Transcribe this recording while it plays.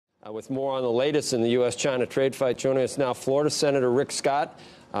With more on the latest in the U.S. China trade fight. Joining us now, Florida Senator Rick Scott.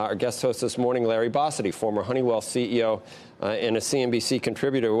 Our guest host this morning, Larry Bossidy, former Honeywell CEO and a CNBC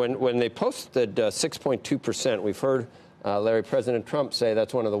contributor. When they posted 6.2%, we've heard Larry, President Trump say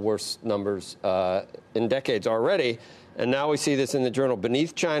that's one of the worst numbers in decades already. And now we see this in the journal.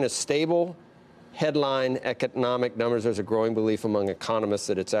 Beneath China's stable headline economic numbers, there's a growing belief among economists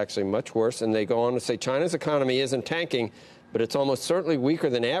that it's actually much worse. And they go on to say China's economy isn't tanking, but it's almost certainly weaker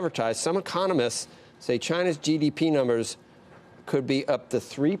than advertised. Some economists say China's GDP numbers could be up to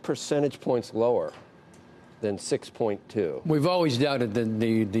 3 percentage points lower than 6.2. We've always doubted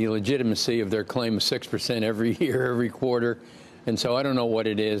the legitimacy of their claim of 6% every year, every quarter. And so I don't know what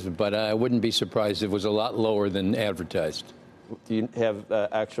it is, but I wouldn't be surprised if it was a lot lower than advertised. Do you have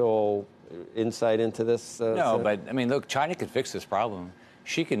actual insight into this? No, but I mean, look, China can fix this problem.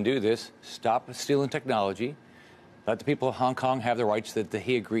 She can do this, stop stealing technology, let the people of Hong Kong have the rights that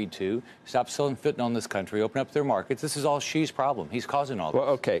he agreed to, stop selling fentanyl in this country, open up their markets. This is all Xi's problem. He's causing all this. Well,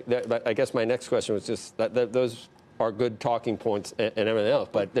 okay. But I guess my next question was just that those are good talking points and everything else.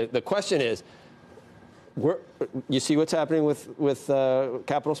 But the question is, you see what's happening with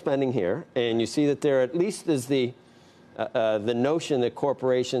capital spending here, and you see that there at least is the notion that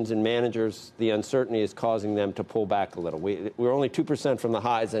corporations and managers, the uncertainty is causing them to pull back a little. We're only 2% from the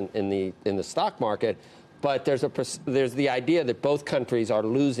highs in the stock market. But there's the idea that both countries are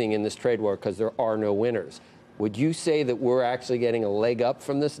losing in this trade war because there are no winners. Would you say that we're actually getting a leg up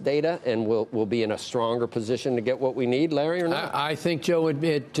from this data and we'll be in a stronger position to get what we need, Larry, or not? I think, Joe,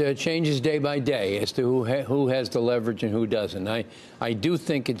 it changes day by day as to who has the leverage and who doesn't. I do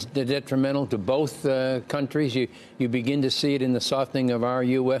think it's detrimental to both countries. You begin to see it in the softening of our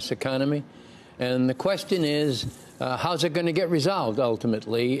U.S. economy. And the question is, how's it going to get resolved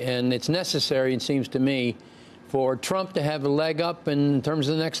ultimately? And it's necessary, it seems to me, for Trump to have a leg up in terms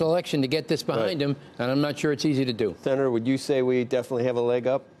of the next election to get this behind him. And I'm not sure it's easy to do. Senator, would you say we definitely have a leg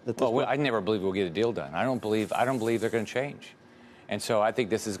up? Well, I never believe we'll get a deal done. I don't believe they're going to change. And so I think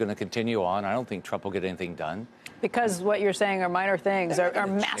this is going to continue on. I don't think Trump will get anything done. Because what you're saying are minor things, are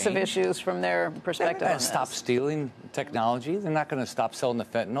massive issues from their perspective. They're not going to stop stealing technology. They're not going to stop selling the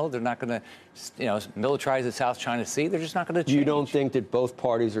fentanyl. They're not going to, militarize the South China Sea. They're just not going to change. You don't think that both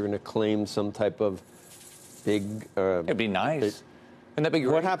parties are going to claim some type of big... It'd be nice. Wouldn't that be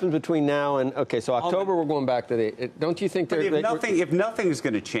great? What happens between now and... Okay, so October, we're going back to the... Don't you think... But if nothing's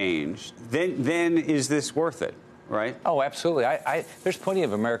going to change, then is this worth it? Right? Oh, absolutely. There's plenty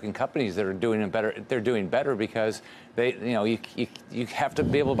of American companies that are doing better. They're doing better because they, you have to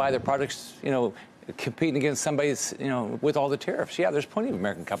be able to buy their products, competing against somebody's, with all the tariffs. Yeah, there's plenty of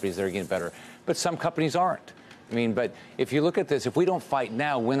American companies that are getting better, but some companies aren't. I mean, but if you look at this, if we don't fight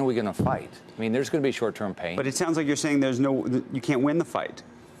now, when are we going to fight? I mean, there's going to be short-term pain. But it sounds like you're saying you can't win the fight.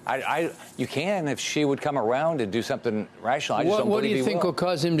 You can if she would come around and do something rational. I just don't what do believe you think will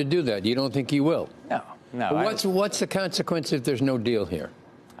cause him to do that? You don't think he will? No. What's the consequence if there's no deal here?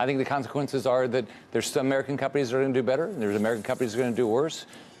 I think the consequences are that there's some American companies that are going to do better, and there's American companies that are going to do worse.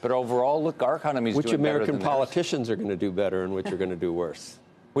 But overall, look, our economy is doing better than theirs. Which American politicians are going to do better and which are going to do worse?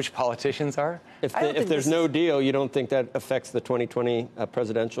 Which politicians are? If there's no deal, you don't think that affects the 2020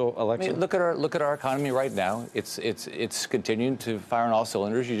 presidential election? I mean, look at our economy right now. It's continuing to fire on all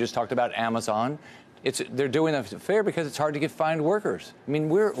cylinders. You just talked about Amazon. They're doing it fair because it's hard to find workers. I mean,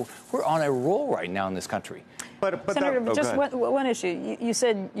 we're on a roll right now in this country. But Senator, just one issue. You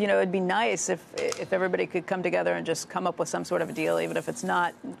said, it'd be nice if everybody could come together and just come up with some sort of a deal, even if it's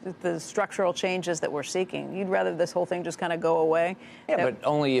not the structural changes that we're seeking. You'd rather this whole thing just kind of go away? Yeah, but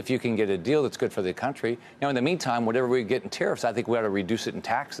only if you can get a deal that's good for the country. In the meantime, whatever we get in tariffs, I think we ought to reduce it in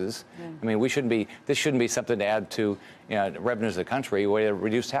taxes. Yeah. I mean, this shouldn't be something to add to revenues of the country. We ought to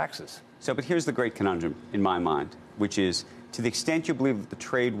reduce taxes. So, but here's the great conundrum in my mind, which is to the extent you believe that the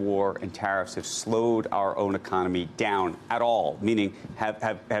trade war and tariffs have slowed our own economy down at all, meaning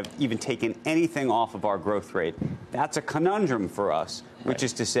have even taken anything off of our growth rate, that's a conundrum for us, which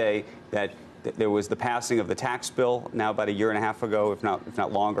is to say that there was the passing of the tax bill now about a year and a half ago, if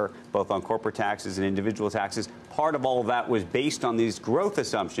not longer, both on corporate taxes and individual taxes. Part of all of that was based on these growth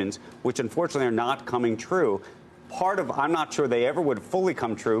assumptions, which unfortunately are not coming true. I'm not sure they ever would fully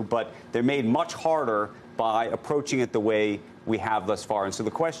come true, but they're made much harder by approaching it the way we have thus far. And so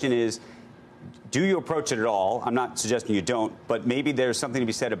the question is, do you approach it at all? I'm not suggesting you don't, but maybe there's something to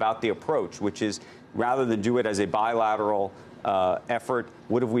be said about the approach, which is rather than do it as a bilateral effort,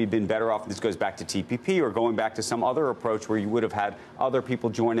 would have we been better off, this goes back to TPP, or going back to some other approach where you would have had other people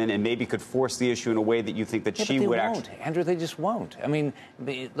join in and maybe could force the issue in a way that you think that she would actually... Andrew, they just won't. I mean,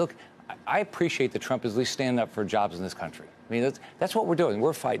 look, I appreciate that Trump is at least standing up for jobs in this country. I mean, that's what we're doing.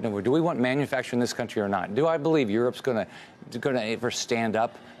 We're fighting over. Do we want manufacturing in this country or not? Do I believe Europe's going to ever stand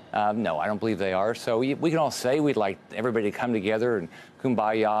up? No, I don't believe they are. So we can all say we'd like everybody to come together and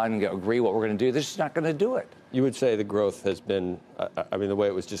kumbaya and agree what we're going to do. They're just not going to do it. You would say the growth has been, I mean, the way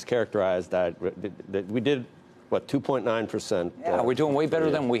it was just characterized, that we did, what, 2.9%? Yeah, we're doing way better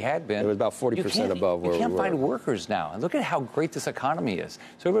than we had been. It was about 40% above where we were. You can't find workers now. And look at how great this economy is.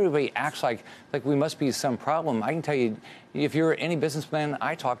 So everybody acts like we must be some problem. I can tell you, if you're any businessman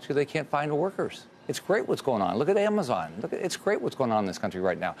I talk to, they can't find workers. It's great what's going on. Look at Amazon. It's great what's going on in this country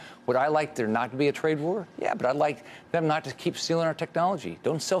right now. Would I like there not to be a trade war? Yeah, but I'd like them not to keep stealing our technology.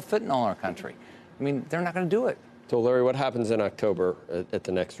 Don't sell fentanyl in our country. I mean, they're not going to do it. So, Larry, what happens in October at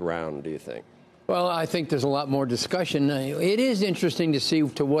the next round, do you think? Well, I think there's a lot more discussion. It is interesting to see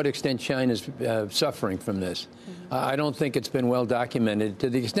to what extent China's suffering from this. I don't think it's been well documented. To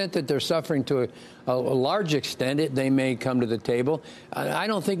the extent that they're suffering to a large extent, they may come to the table. I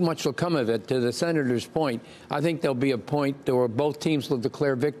don't think much will come of it. To the senator's point, I think there'll be a point where both teams will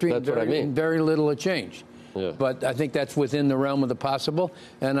declare victory. That's what I mean. Very little will change. Yeah. But I think that's within the realm of the possible,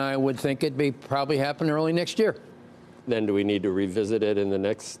 and I would think it'd probably happen early next year. Then do we need to revisit it in the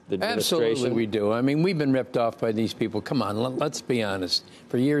next administration? Absolutely, we do. I mean, we've been ripped off by these people. Come on, let's be honest.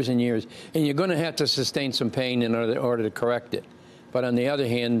 For years and years. And you're going to have to sustain some pain in order to correct it. But on the other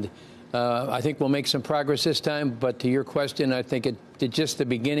hand, I think we'll make some progress this time. But to your question, I think it's just the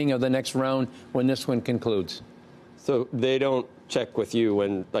beginning of the next round when this one concludes. So they don't check with you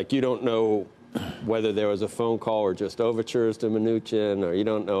when, like, you don't know whether there was a phone call or just overtures to Mnuchin, or you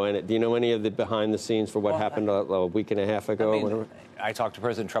don't know any. Do you know any of the behind the scenes for what happened a week and a half ago? I mean, I talked to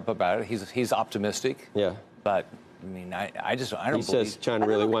President Trump about it. He's optimistic. Yeah. But I mean, I don't. He says China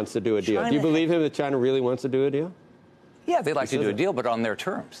really wants to do a deal. Do you believe him that China really wants to do a deal? Yeah, they'd like to do a deal, but on their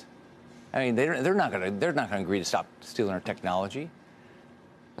terms. I mean, they're not going to agree to stop stealing our technology.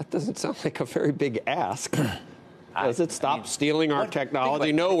 That doesn't sound like a very big ask. Does it stop stealing our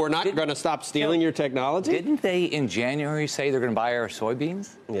technology? No, we're not going to stop stealing your technology. Didn't they in January say they're going to buy our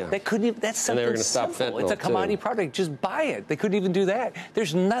soybeans? Yeah. They couldn't even. That's something and they were going to stop simple. fentanyl, It's a commodity too. product. Just buy it. They couldn't even do that.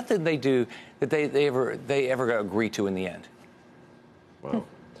 There's nothing they do that they ever agree to in the end. Wow.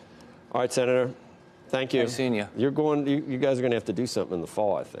 All right, Senator. Thank you. Nice seeing you. You guys are going to have to do something in the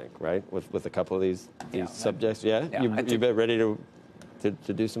fall, I think, right? With a couple of these subjects. Yeah. You been ready to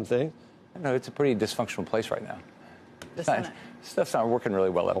do some things? No, it's a pretty dysfunctional place right now. Stuff's not working really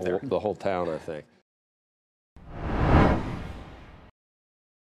well up there. The whole town, I think.